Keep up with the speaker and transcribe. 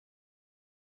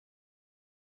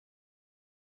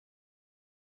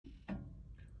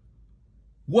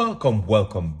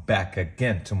Welcome back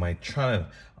again to my channel.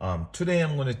 Today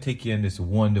I'm going to take you on this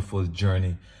wonderful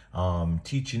journey,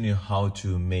 teaching you how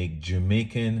to make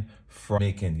Jamaican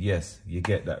fried, yes, you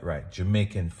get that right,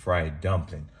 Jamaican fried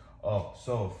dumpling.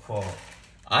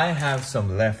 I have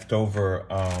some leftover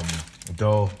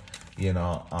dough,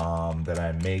 that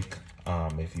I make.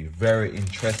 If you're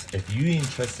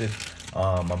interested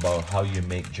about how you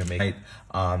make Jamaican,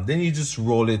 then you just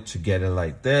roll it together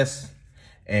like this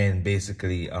and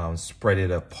basically spread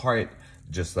it apart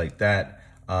just like that.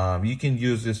 You can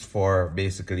use this for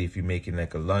basically if you're making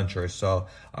like a lunch or so.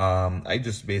 I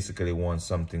just basically want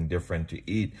something different to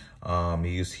eat.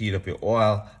 You just heat up your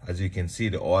oil. As you can see,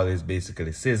 the oil is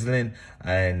basically sizzling,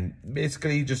 and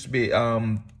basically you just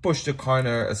push the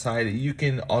corner aside. You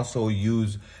can also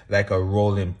use like a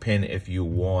rolling pin if you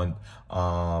want.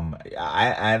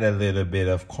 I add a little bit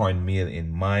of cornmeal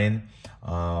in mine,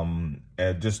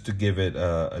 just to give it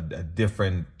a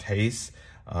different taste,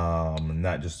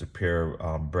 not just a pure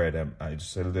bread.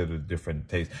 Just a little different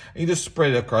taste. And you just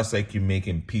spread it across like you're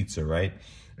making pizza, right?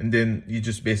 And then you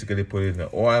just basically put it in the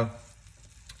oil,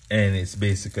 and it's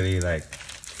basically like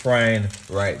frying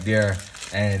right there.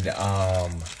 And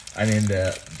then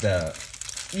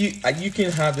you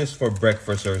can have this for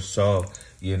breakfast or so.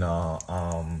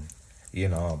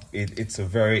 It's a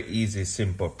very easy,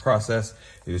 simple process.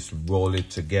 You just roll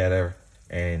it together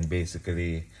and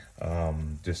basically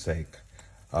just like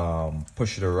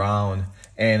push it around.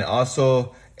 And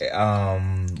also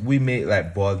we make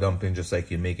like boiled dumpling just like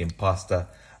you're making pasta,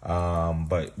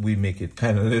 but we make it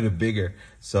kind of a little bigger.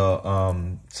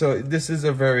 So this is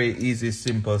a very easy,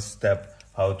 simple step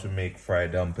how to make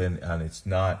fried dumpling, and it's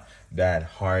not that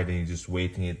hard, and you're just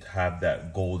waiting it to have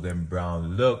that golden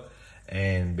brown look.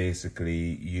 And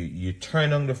basically you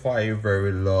turn on the fire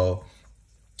very low.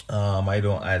 I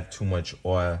don't add too much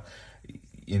oil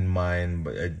in mine,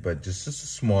 but just a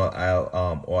small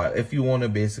oil. If you want to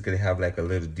basically have like a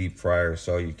little deep fryer,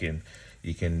 so you can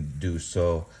do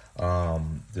so.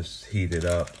 Just heat it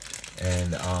up,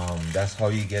 and that's how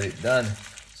you get it done.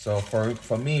 So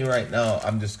for me right now,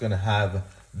 I'm just gonna have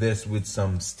this with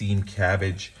some steamed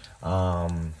cabbage.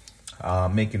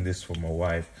 Making this for my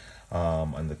wife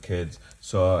and the kids.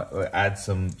 So add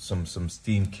some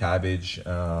steamed cabbage.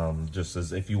 Just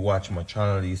as if you watch my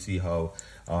channel, you see how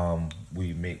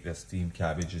we make the steamed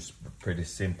cabbage. It's pretty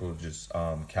simple. Just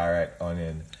carrot,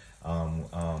 onion,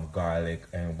 garlic,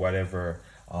 and whatever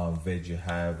veg you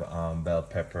have, bell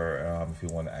pepper. If you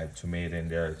want to add tomato in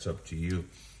there, it's up to you.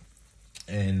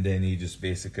 And then you just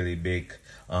basically bake,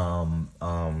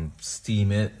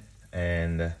 steam it,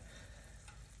 and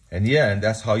yeah, and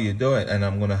that's how you do it. And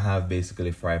I'm gonna have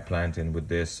basically fried plantain with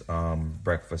this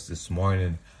breakfast this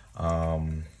morning.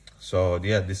 So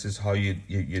yeah, this is how you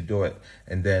do it.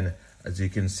 And then as you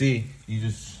can see, you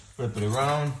just flip it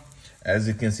around. As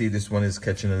you can see, this one is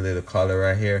catching a little color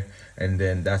right here, and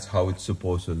then that's how it's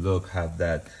supposed to look, have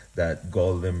that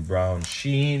golden brown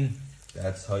sheen.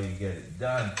 That's how you get it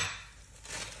done.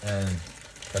 And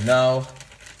for now,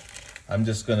 I'm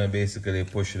just gonna basically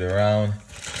push it around.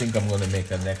 I think I'm gonna make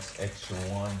a next extra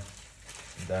one.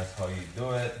 That's how you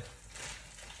do it.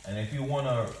 And if you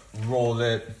wanna roll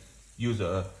it, use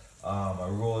a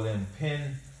rolling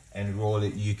pin and roll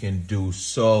it, you can do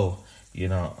so.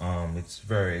 It's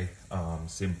very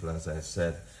simple, as I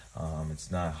said. It's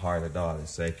not hard at all.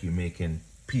 It's like you're making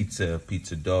pizza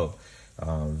dough.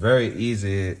 Very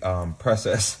easy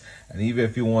process. And even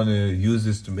if you want to use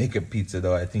this to make a pizza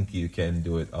dough, I think you can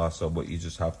do it also, but you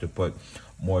just have to put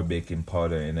more baking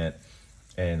powder in it,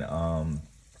 and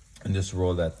just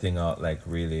roll that thing out like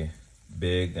really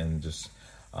big, and just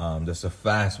a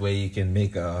fast way you can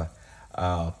make a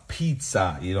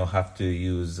pizza. You don't have to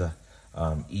use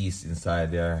yeast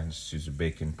inside there. Just use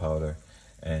baking powder,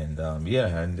 and yeah,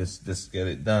 and just get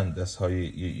it done. That's how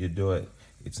you do it.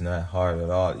 It's not hard at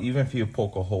all. Even if you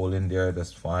poke a hole in there,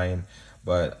 that's fine.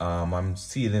 But I'm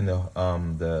sealing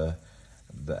the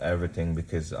everything,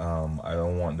 because I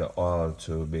don't want the oil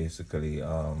to basically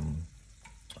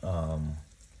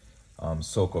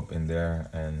soak up in there,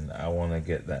 and I want to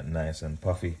get that nice and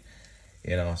puffy,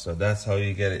 so that's how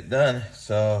you get it done.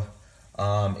 So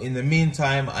in the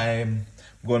meantime, I'm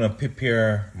gonna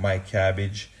prepare my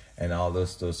cabbage and all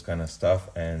those kind of stuff,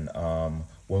 and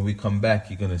when we come back,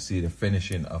 you're gonna see the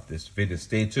finishing of this video.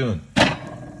 Stay tuned.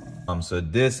 So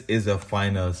this is a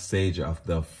final stage of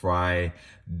the fried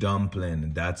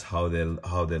dumpling. That's how they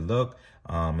look.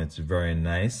 It's very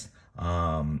nice.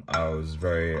 I was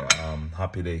very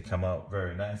happy they come out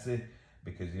very nicely,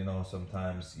 because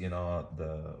sometimes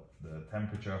the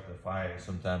temperature of the fire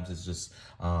sometimes is just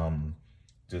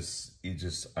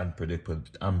just unpredictable.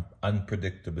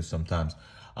 Unpredictable sometimes.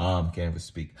 Can't even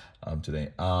speak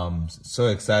today. So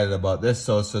excited about this.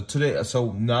 So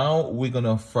now we're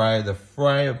gonna fry the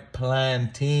fried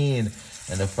plantain,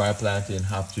 and the fried plantain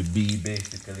have to be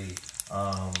basically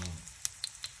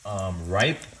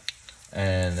ripe,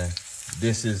 and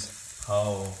this is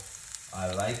how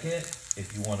I like it.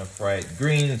 If you want to fry it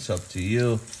green, it's up to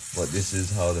you, but this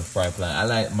is how the fried plantain. I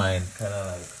like mine kind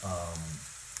of like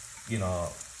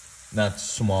not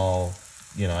small.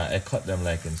 I cut them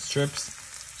like in strips,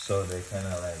 so they kind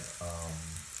of like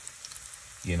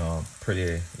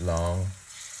pretty long.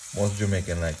 Most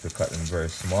Jamaican like to cut them very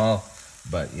small,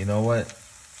 but you know what,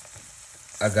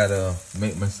 I gotta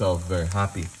make myself very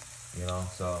happy,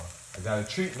 so I gotta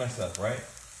treat myself, right?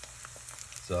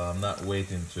 So I'm not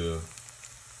waiting to,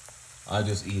 I'll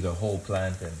just eat a whole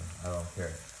plantain. I don't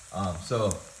care.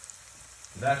 So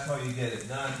that's how you get it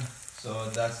done. So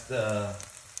that's the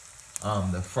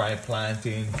fried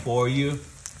plantain for you,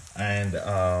 and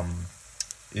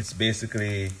it's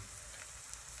basically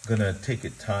gonna take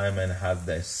it time and have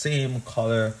the same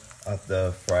color of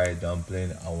the fried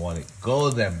dumpling. I want it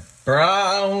golden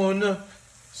brown.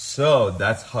 So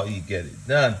that's how you get it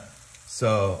done.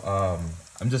 So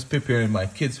I'm just preparing my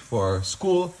kids for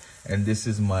school, and this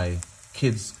is my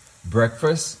kids'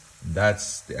 breakfast. I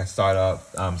start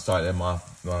them off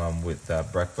with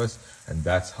breakfast, and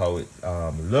that's how it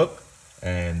look.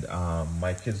 And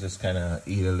my kids just kind of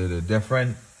eat a little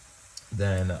different.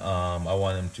 Then I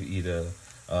want them to eat a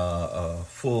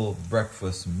full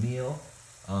breakfast meal,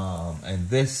 and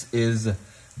this is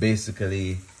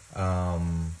basically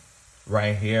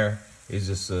right here is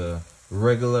just a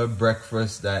regular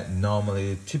breakfast that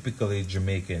typically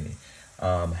Jamaican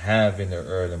have in the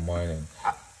early morning,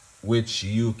 which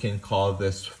you can call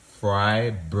this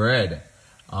fried bread.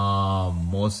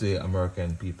 Mostly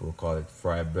American people call it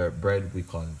fried bread. We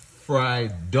call it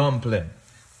fried dumpling.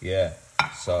 Yeah.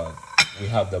 So we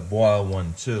have the boiled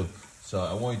one too. So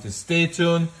I want you to stay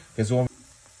tuned, because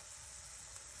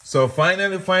so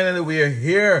finally we are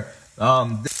here. I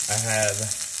have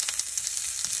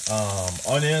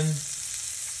onion,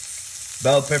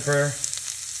 bell pepper,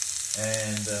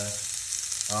 and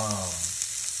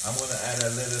I'm gonna add a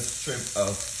little strip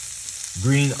of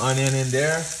green onion in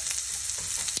there.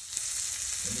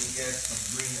 Let me get some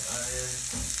green onion,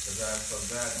 because I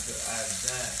forgot to add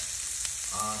that.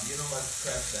 You know what?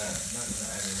 Scrap that. I'm not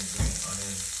gonna add any green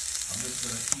onion. I'm just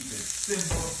gonna keep it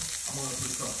simple. I'm gonna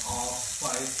put some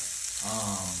allspice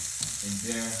in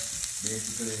there.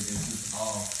 Basically, this is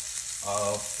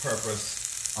all-purpose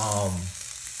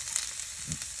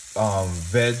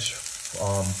veg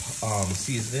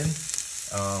seasoning.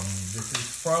 This is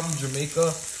from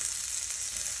Jamaica,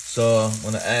 so I'm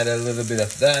gonna add a little bit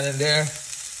of that in there.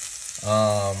 So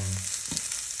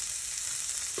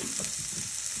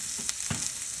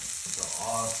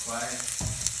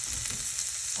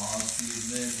allspice, all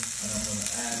seasoning, and I'm gonna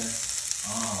add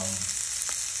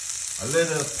a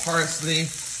little parsley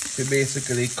to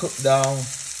basically cook down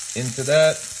into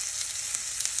that.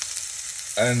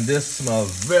 And this smells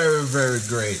very, very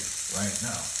great right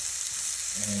now.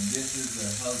 And this is a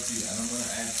healthy, and I'm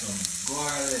gonna add some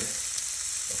garlic.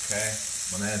 Okay,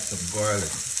 I'm gonna add some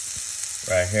garlic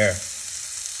right here.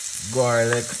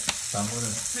 Garlic. So I'm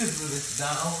gonna sizzle this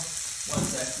down.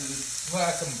 Once I sizzle,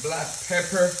 add some black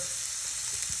pepper.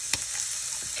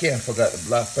 Can't forget the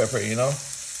black pepper,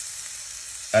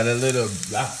 Add a little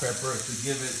black pepper to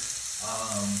give it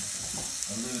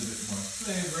a little bit more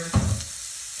flavor.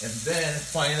 And then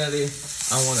finally,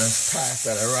 I want to pass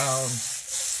that around.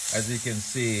 As you can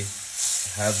see,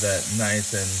 have that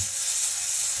nice, and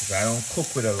because I don't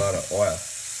cook with a lot of oil,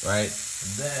 right?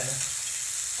 And then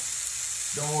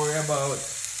don't worry about,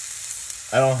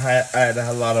 I don't add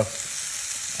a lot of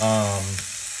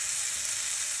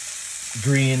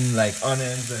green like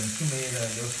onions and tomato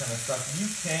and those kind of stuff.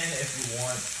 You can if you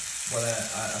want, but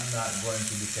I'm not going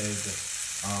to, because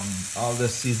all the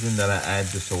seasoning that I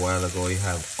added just a while ago, you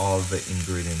have all the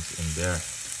ingredients in there.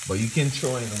 But you can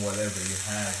throw in whatever you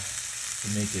have to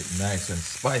make it nice and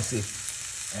spicy.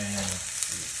 And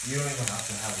you don't even have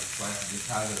to have it spicy. Just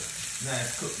have it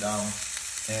nice cooked down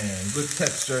and good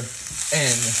texture.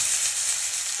 And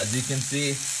as you can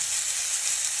see,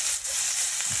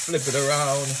 flip it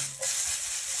around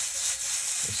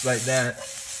just like that.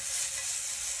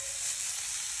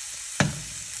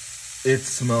 It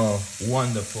smells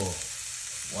wonderful,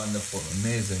 wonderful,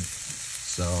 amazing.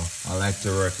 So I like to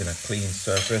work in a clean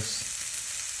surface,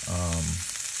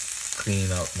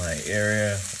 clean out my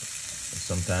area.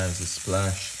 Sometimes it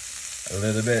splash a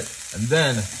little bit, and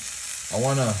then I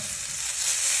wanna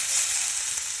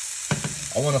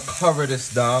I want to cover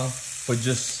this down for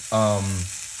just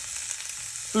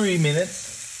 3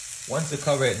 minutes. Once you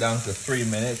cover it down to 3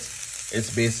 minutes, it's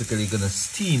basically gonna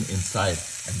steam inside,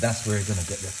 and that's where you're gonna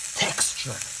get the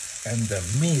texture and the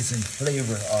amazing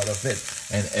flavor out of it,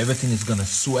 and everything is gonna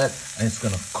sweat and it's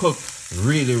gonna cook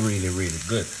really, really, really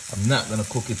good. I'm not gonna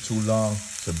cook it too long,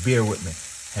 so bear with me.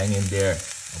 Hang in there.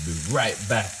 I'll be right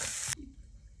back.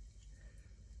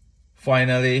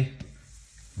 Finally,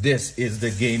 this is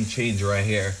the game changer right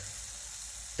here.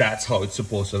 That's how it's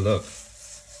supposed to look.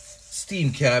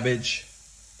 Steamed cabbage.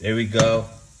 There we go.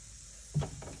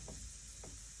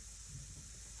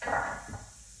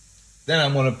 Then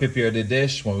I'm gonna prepare the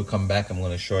dish. When we come back, I'm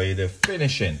gonna show you the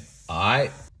finishing. All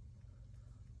right.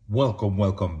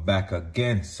 Welcome back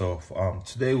again. So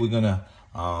today we're gonna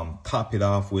top it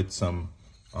off with some.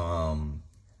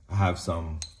 I have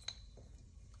some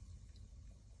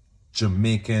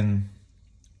Jamaican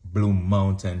Blue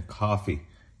Mountain coffee.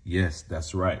 Yes,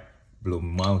 that's right, Blue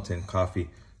Mountain coffee.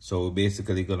 So we're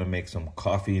basically gonna make some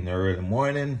coffee in the early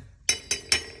morning.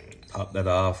 Top that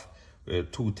off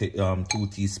with 2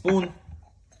 teaspoons.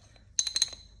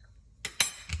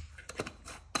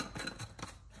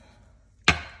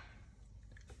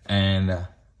 And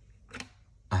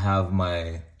I have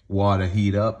my water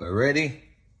heat up already.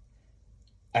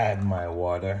 Add my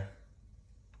water.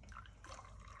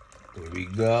 There we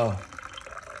go.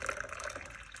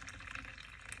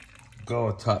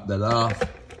 Go top that off.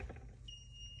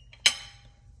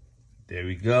 There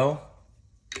we go.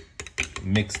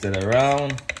 Mix it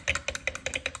around.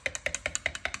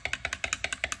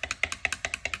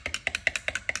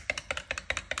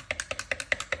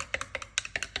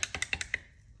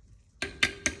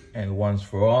 And once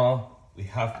for all, we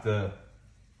have to,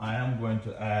 I am going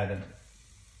to add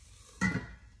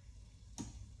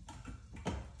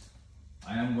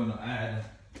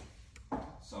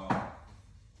some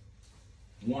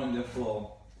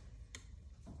wonderful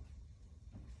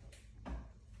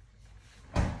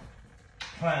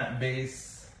plant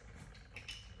base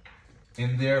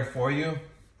in there for you.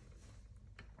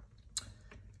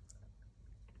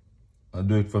 I'll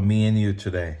do it for me and you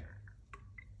today.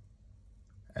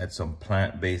 Add some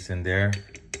plant base in there.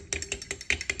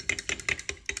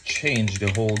 Change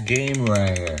the whole game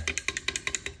right here.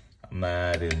 I'm not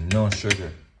adding no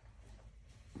sugar.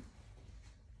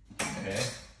 Okay.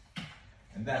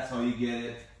 And that's how you get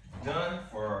it done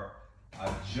for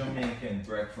a Jamaican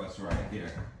breakfast right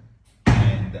here.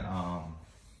 And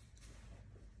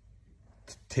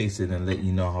taste it and let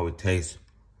you know how it tastes.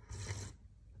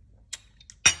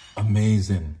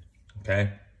 Amazing.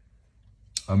 Okay.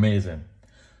 Amazing.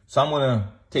 So I'm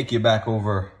gonna take you back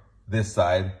over this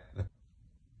side.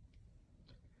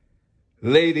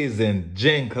 Ladies and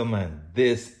gentlemen,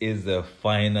 this is the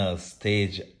final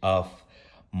stage of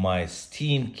my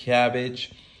steamed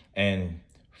cabbage and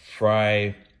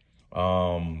fry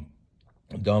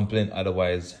dumpling,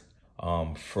 otherwise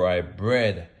fry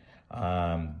bread.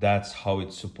 That's how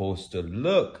it's supposed to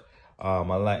look. I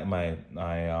like my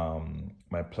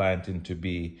plantain to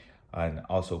be, and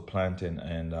also plantain,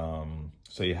 and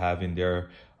so you have in there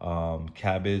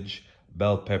cabbage,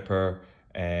 bell pepper,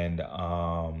 and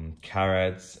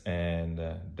carrots, and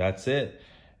that's it.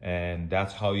 And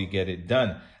that's how you get it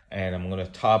done. And I'm gonna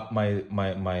top my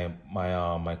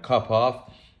cup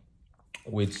off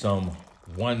with some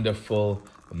wonderful,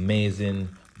 amazing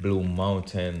Blue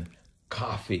Mountain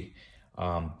coffee.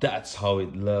 That's how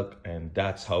it look, and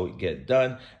that's how it get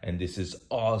done. And this is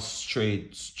all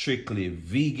strictly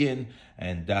vegan,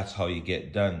 and that's how you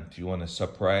get done. If you want to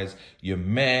surprise your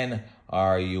man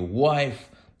or your wife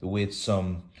with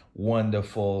some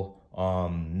wonderful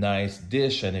nice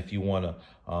dish, and if you want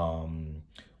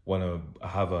to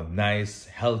have a nice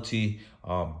healthy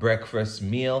breakfast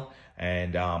meal,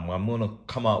 and I'm gonna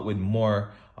come out with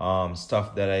more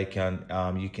stuff that I can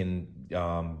you can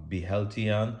be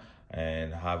healthy on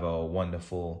and have a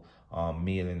wonderful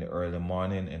meal in the early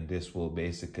morning. And this will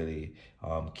basically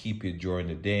keep you during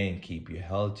the day and keep you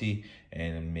healthy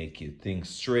and make you think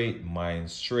straight,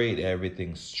 mind straight,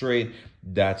 everything straight.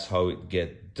 That's how it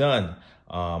get done.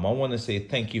 I want to say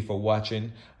thank you for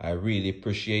watching. I really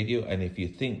appreciate you. And if you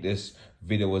think this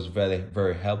video was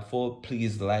very helpful,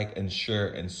 please like and share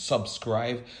and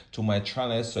subscribe to my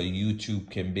channel so YouTube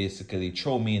can basically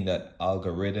throw me in that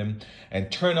algorithm,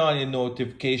 and turn on your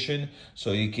notification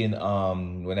so you can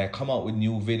when I come out with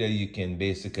new video, you can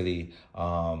basically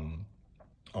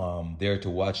there to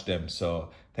watch them. So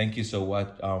thank you so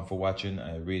much for watching.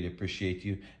 I really appreciate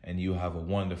you, and you have a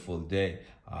wonderful day.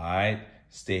 All right,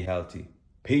 stay healthy.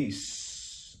 Peace.